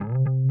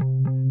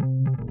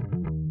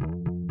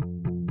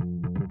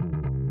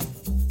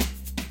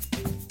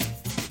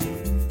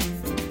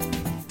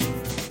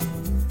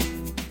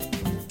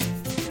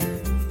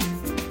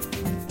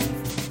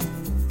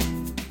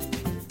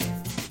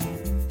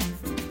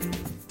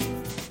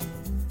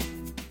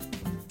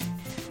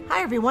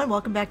Hi, everyone.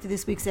 Welcome back to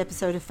this week's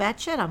episode of Fat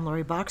Chat. I'm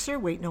Lori Boxer,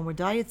 Weight No More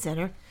Diet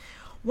Center.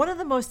 One of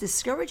the most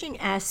discouraging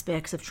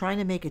aspects of trying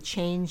to make a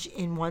change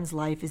in one's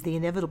life is the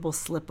inevitable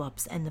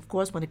slip-ups. And of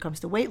course, when it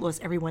comes to weight loss,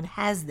 everyone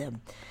has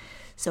them.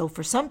 So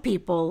for some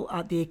people,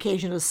 the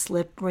occasional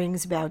slip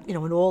brings about, an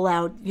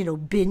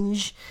all-out,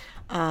 binge,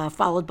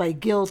 followed by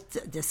guilt,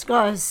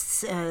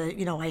 disgust,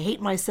 I hate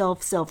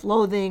myself,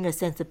 self-loathing, a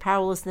sense of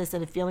powerlessness,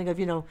 and a feeling of,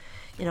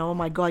 oh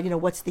my God,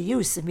 what's the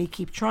use of me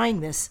keep trying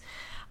this?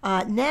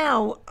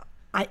 Now,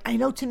 I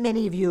know to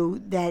many of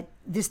you that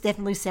this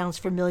definitely sounds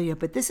familiar,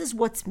 but this is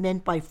what's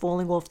meant by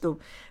falling off the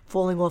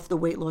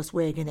weight loss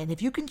wagon. And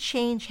if you can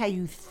change how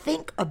you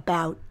think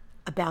about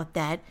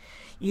that,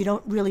 you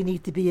don't really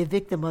need to be a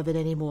victim of it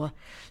anymore.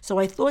 So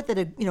I thought that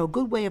a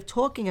good way of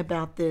talking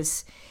about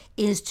this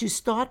is to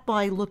start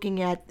by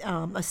looking at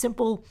a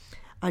simple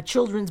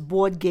children's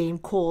board game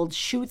called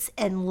Chutes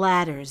and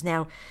Ladders.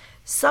 Now,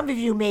 some of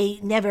you may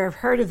never have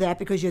heard of that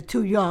because you're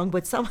too young,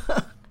 but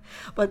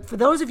But for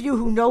those of you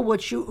who know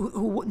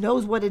who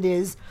knows what it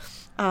is,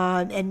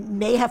 and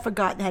may have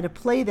forgotten how to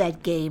play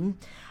that game,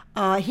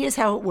 here's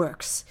how it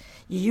works.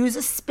 You use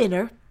a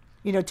spinner,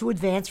 to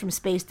advance from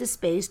space to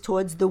space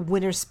towards the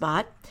winner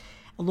spot.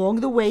 Along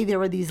the way,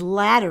 there are these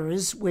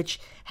ladders, which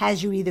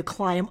has you either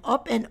climb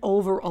up and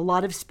over a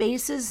lot of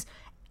spaces,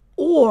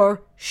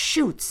 or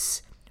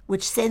chutes,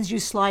 which sends you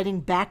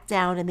sliding back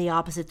down in the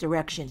opposite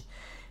direction.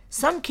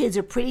 Some kids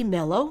are pretty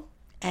mellow.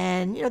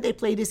 And, they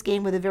play this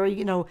game with a very,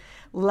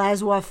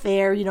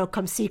 laissez-faire,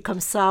 come see,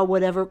 come saw,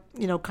 whatever,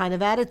 kind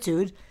of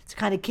attitude. It's the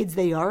kind of kids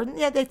they are. And,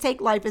 they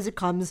take life as it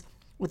comes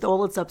with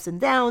all its ups and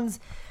downs,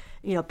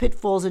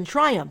 pitfalls and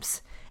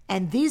triumphs.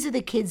 And these are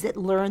the kids that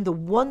learn the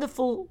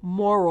wonderful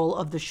moral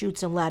of the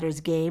Chutes and Ladders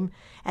game.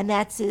 And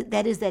that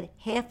is that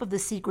half of the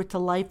secret to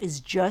life is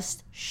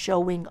just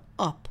showing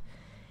up.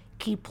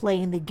 Keep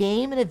playing the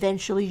game and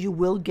eventually you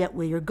will get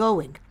where you're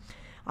going.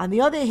 On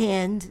the other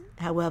hand,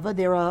 however,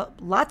 there are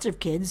lots of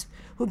kids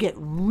who get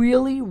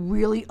really,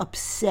 really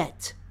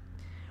upset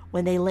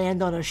when they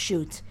land on a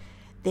chute.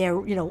 They're,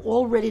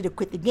 all ready to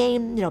quit the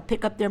game,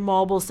 pick up their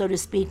marbles, so to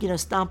speak,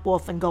 stomp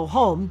off and go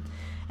home.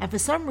 And for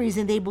some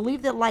reason, they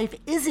believe that life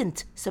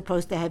isn't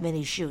supposed to have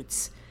any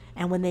chutes.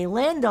 And when they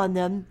land on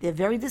them, they're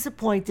very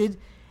disappointed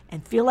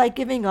and feel like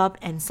giving up,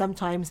 and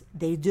sometimes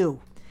they do.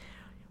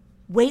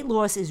 Weight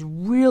loss is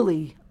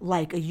really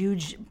like a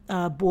huge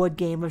board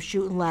game of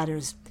Chutes and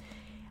Ladders.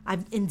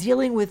 I've been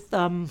dealing with,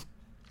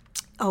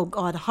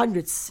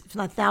 hundreds, if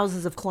not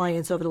thousands of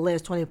clients over the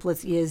last 20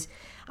 plus years.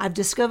 I've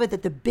discovered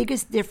that the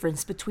biggest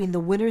difference between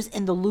the winners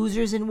and the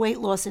losers in weight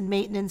loss and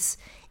maintenance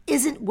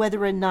isn't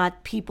whether or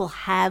not people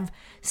have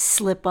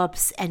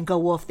slip-ups and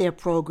go off their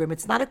program.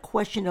 It's not a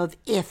question of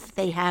if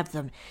they have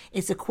them.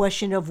 It's a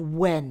question of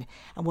when.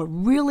 And what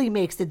really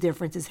makes the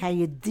difference is how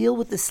you deal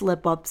with the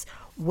slip-ups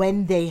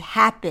when they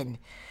happen.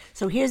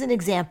 So here's an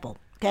example.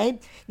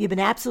 Okay, you've been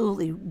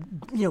absolutely,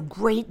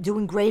 great,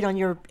 doing great on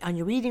your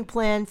eating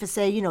plan for,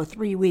 say,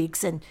 3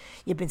 weeks, and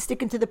you've been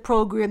sticking to the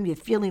program. You're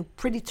feeling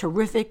pretty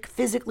terrific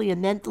physically and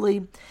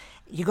mentally.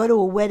 You go to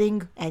a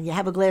wedding and you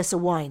have a glass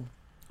of wine.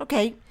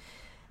 Okay,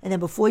 and then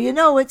before you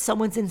know it,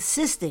 someone's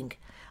insisting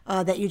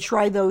that you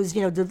try those,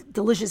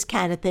 delicious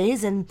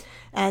canapes, and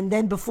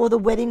then before the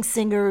wedding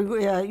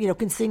singer,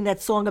 can sing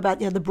that song about,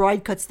 the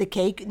bride cuts the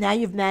cake. Now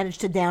you've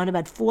managed to down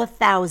about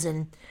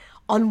 4,000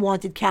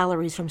 unwanted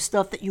calories from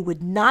stuff that you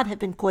would not have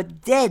been caught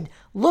dead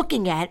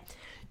looking at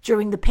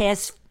during the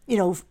past,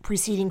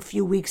 preceding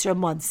few weeks or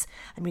months.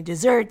 I mean,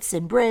 desserts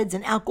and breads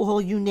and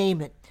alcohol, you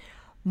name it.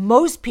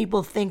 Most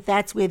people think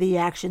that's where the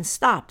action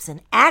stops,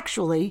 and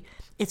actually,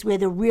 it's where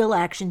the real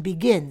action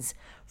begins.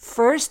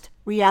 First,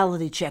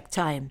 reality check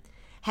time.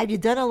 Have you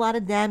done a lot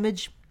of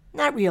damage?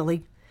 Not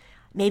really.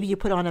 Maybe you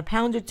put on a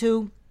pound or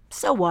two.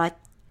 So what?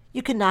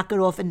 You can knock it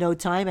off in no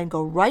time and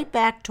go right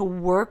back to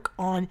work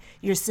on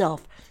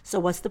yourself. So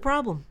what's the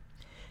problem?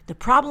 The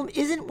problem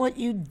isn't what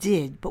you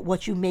did, but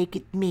what you make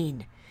it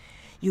mean.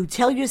 You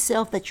tell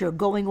yourself that you're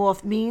going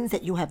off means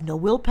that you have no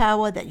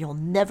willpower, that you'll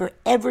never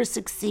ever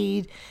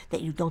succeed,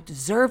 that you don't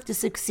deserve to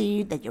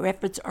succeed, that your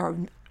efforts are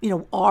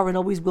and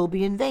always will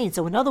be in vain.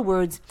 So in other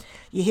words,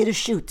 you hit a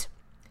chute.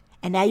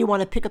 And now you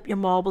want to pick up your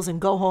marbles and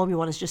go home. You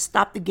want to just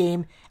stop the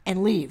game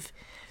and leave.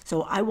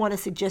 So I want to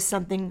suggest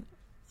something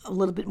a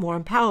little bit more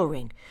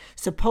empowering.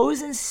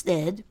 Suppose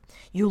instead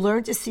you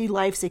learn to see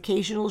life's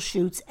occasional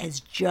chutes as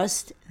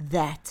just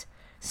that,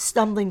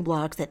 stumbling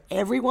blocks that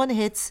everyone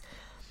hits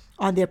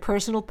on their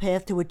personal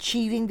path to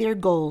achieving their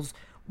goals,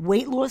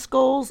 weight loss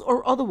goals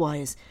or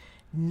otherwise.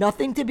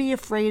 Nothing to be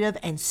afraid of,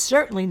 and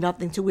certainly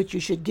nothing to which you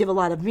should give a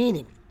lot of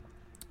meaning.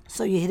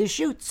 So you hit a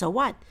chute, so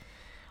what?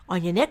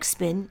 On your next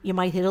spin, you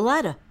might hit a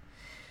ladder.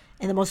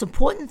 And the most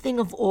important thing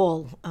of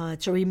all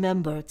to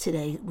remember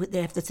today,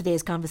 after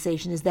today's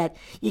conversation, is that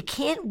you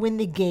can't win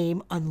the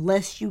game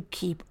unless you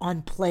keep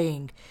on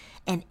playing.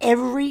 And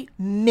every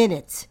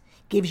minute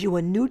gives you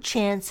a new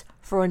chance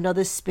for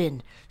another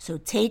spin. So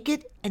take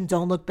it and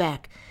don't look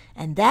back.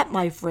 And that,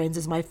 my friends,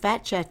 is my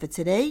fat chat for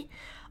today.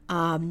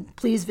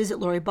 Please visit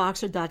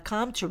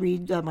laurieboxer.com to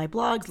read my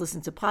blogs,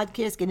 listen to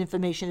podcasts, get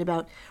information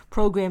about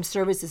program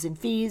services and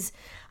fees.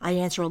 I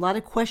answer a lot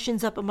of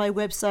questions up on my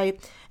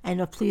website,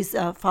 and please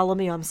follow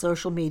me on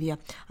social media.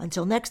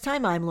 Until next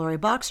time, I'm Laurie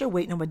Boxer,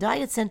 Weight No More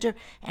Diet Center,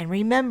 and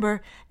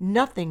remember,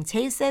 nothing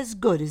tastes as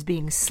good as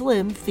being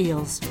slim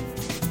feels.